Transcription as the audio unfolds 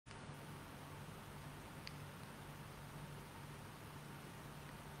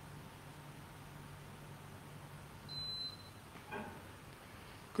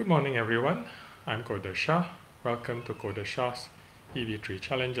Good morning everyone, I'm Coder Shah. Welcome to Coder Shah's EV3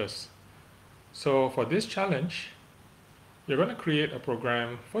 challenges. So for this challenge, you're going to create a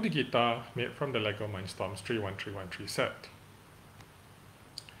program for the guitar made from the LEGO Mindstorms 31313 set.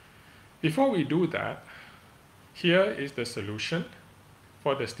 Before we do that, here is the solution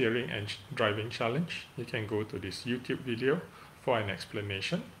for the steering and driving challenge. You can go to this YouTube video for an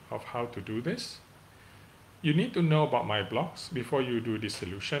explanation of how to do this. You need to know about my blogs before you do this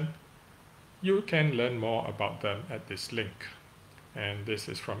solution. You can learn more about them at this link. And this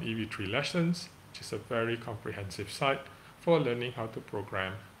is from EV3 Lessons, which is a very comprehensive site for learning how to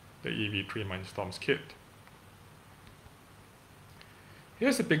program the EV3 Mindstorms kit.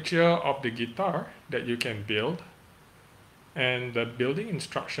 Here's a picture of the guitar that you can build. And the building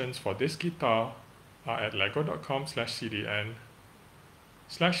instructions for this guitar are at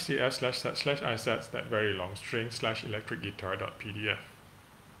lego.com/cdn/cs/set/assets, that very long string /electricguitar.pdf.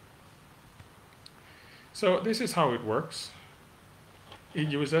 So this is how it works. It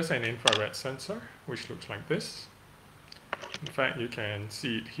uses an infrared sensor, which looks like this. In fact, you can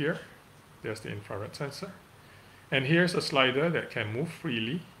see it here. There's the infrared sensor. And here's a slider that can move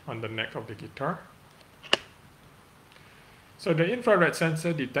freely on the neck of the guitar. So the infrared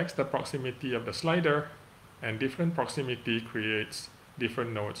sensor detects the proximity of the slider, and different proximity creates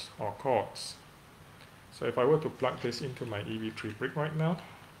different notes or chords. So if I were to plug this into my EV3 brick right now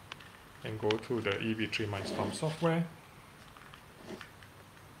and go to the EV3 Mindstorm software,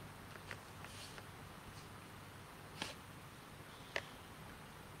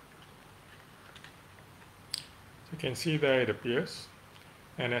 you can see there it appears.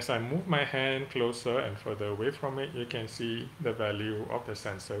 And as I move my hand closer and further away from it, you can see the value of the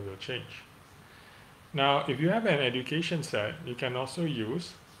sensor will change. Now, if you have an education set, you can also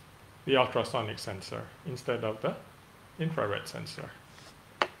use the ultrasonic sensor instead of the infrared sensor.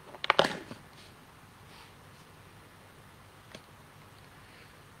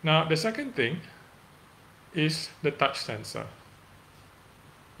 Now, the second thing is the touch sensor.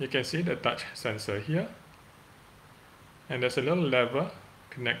 You can see the touch sensor here. And there's a little lever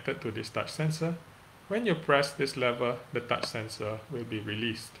connected to this touch sensor. When you press this lever, the touch sensor will be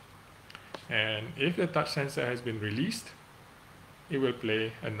released. And if the touch sensor has been released, it will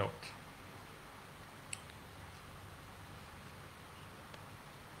play a note.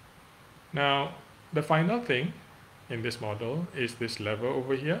 Now, the final thing in this model is this lever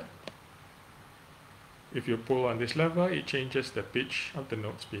over here. If you pull on this lever, it changes the pitch of the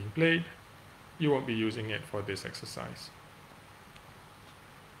notes being played. You won't be using it for this exercise.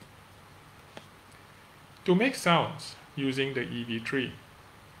 To make sounds using the EV3,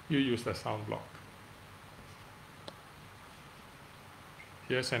 you use the sound block.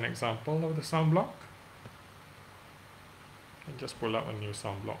 Here's an example of the sound block. And just pull out a new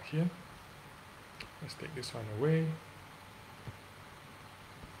sound block here. Let's take this one away.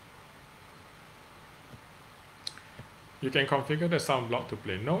 You can configure the sound block to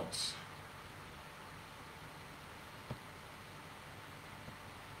play notes.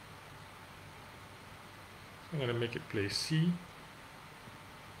 I'm going to make it play C.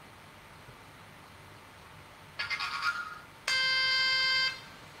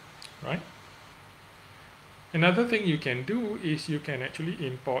 Right? Another thing you can do is you can actually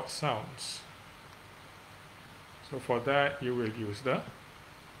import sounds. So for that, you will use the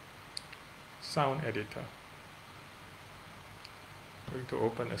sound editor. I'm going to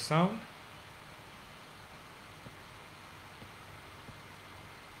open a sound.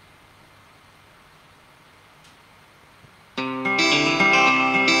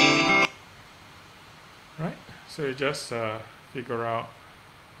 Right? So you just figure out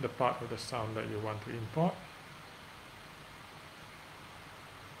the part of the sound that you want to import.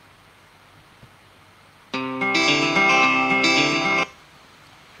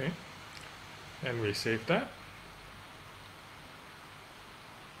 Okay, and we save that.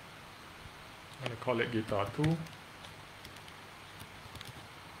 I'm going to call it Guitar 2.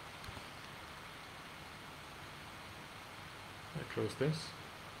 I close this.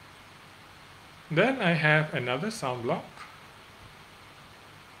 Then I have another sound block.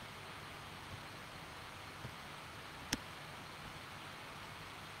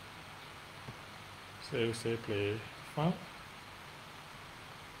 So you say play file.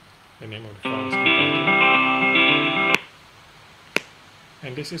 The name of the file is Guitar 2.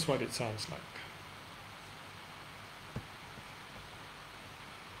 And this is what it sounds like.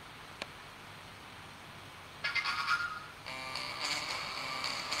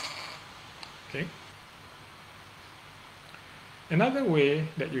 Okay. Another way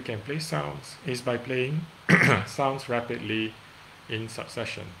that you can play sounds is by playing sounds rapidly in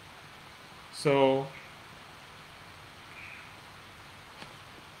succession. So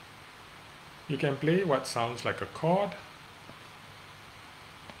you can play what sounds like a chord.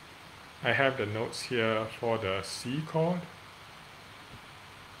 I have the notes here for the C chord.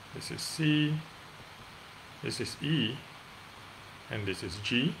 This is C, this is E, and this is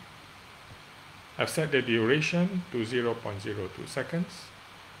G. I've set the duration to 0.02 seconds.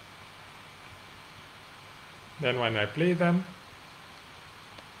 Then when I play them,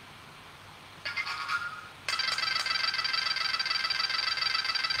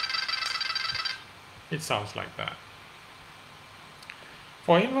 it sounds like that.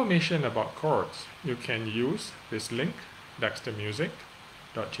 For information about chords, you can use this link,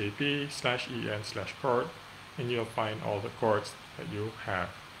 dextermusic.jp/en/chord, and you'll find all the chords that you have,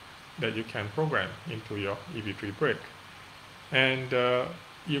 that you can program into your EV3 brick. And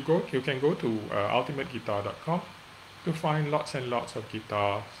you can go to ultimateguitar.com to find lots and lots of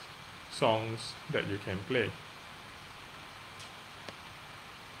guitar songs that you can play.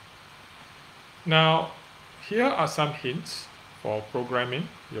 Now, here are some hints for programming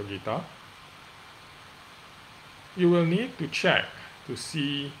your guitar. You will need to check to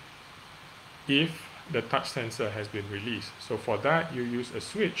see if the touch sensor has been released. So for that, you use a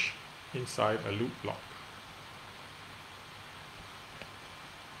switch inside a loop block.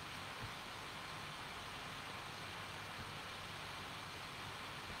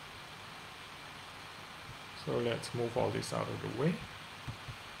 So let's move all this out of the way.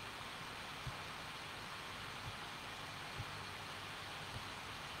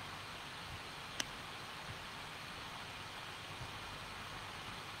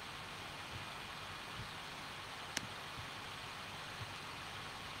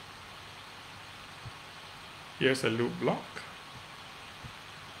 Here's a loop block,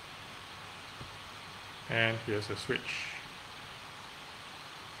 and here's a switch.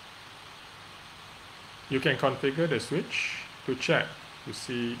 You can configure the switch to check to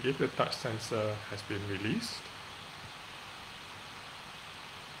see if the touch sensor has been released.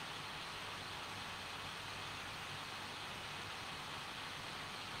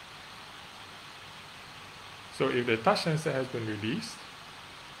 So if the touch sensor has been released,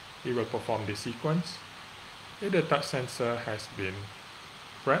 it will perform this sequence. If the touch sensor has been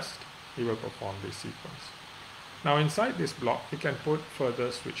pressed, it will perform this sequence. Now inside this block, you can put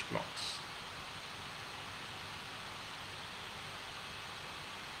further switch blocks.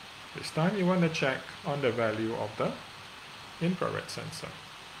 This time you want to check on the value of the infrared sensor.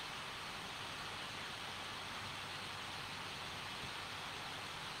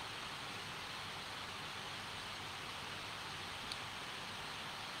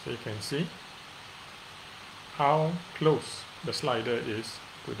 So you can see how close the slider is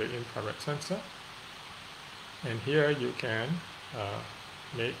to the infrared sensor. And here you can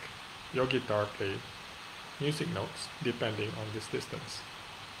make your guitar play music notes depending on this distance.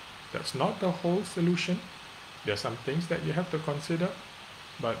 That's not the whole solution. There are some things that you have to consider,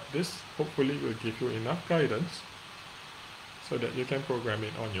 but this hopefully will give you enough guidance so that you can program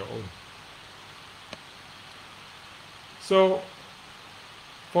it on your own. So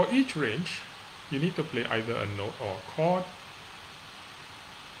for each range, you need to play either a note or a chord.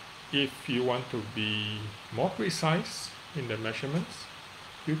 If you want to be more precise in the measurements,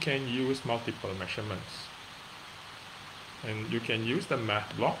 you can use multiple measurements. And you can use the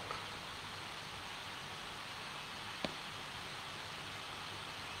math block.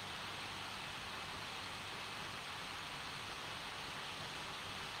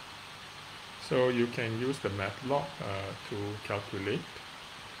 So you can use the math block to calculate.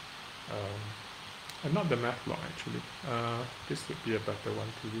 Not the math block actually. This would be a better one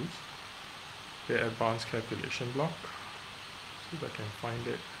to use. The advanced calculation block. See if I can find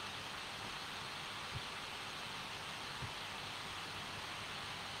it.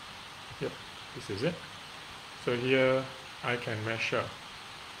 Yep, this is it. So here I can measure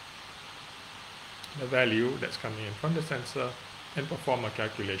the value that's coming in from the sensor and perform a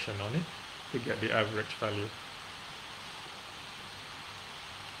calculation on it to get the average value.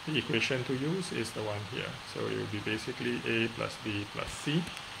 The equation to use is the one here. So it will be basically A plus B plus C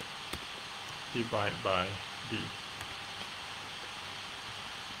divided by D.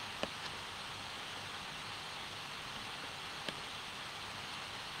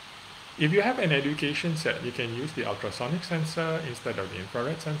 If you have an education set, you can use the ultrasonic sensor instead of the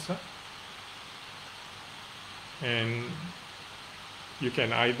infrared sensor. And you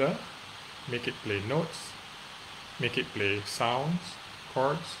can either make it play notes, make it play sounds,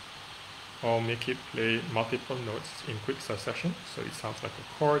 chords, or make it play multiple notes in quick succession, so it sounds like a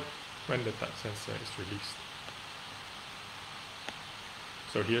chord when the touch sensor is released.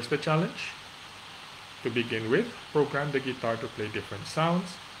 So here's the challenge. To begin with, program the guitar to play different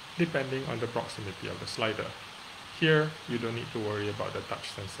sounds depending on the proximity of the slider. Here, you don't need to worry about the touch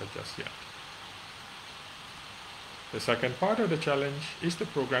sensor just yet. The second part of the challenge is to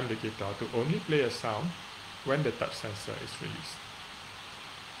program the guitar to only play a sound when the touch sensor is released.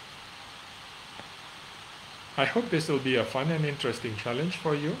 I hope this will be a fun and interesting challenge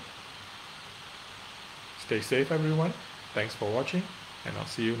for you. Stay safe everyone, thanks for watching, and I'll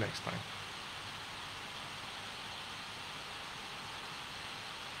see you next time.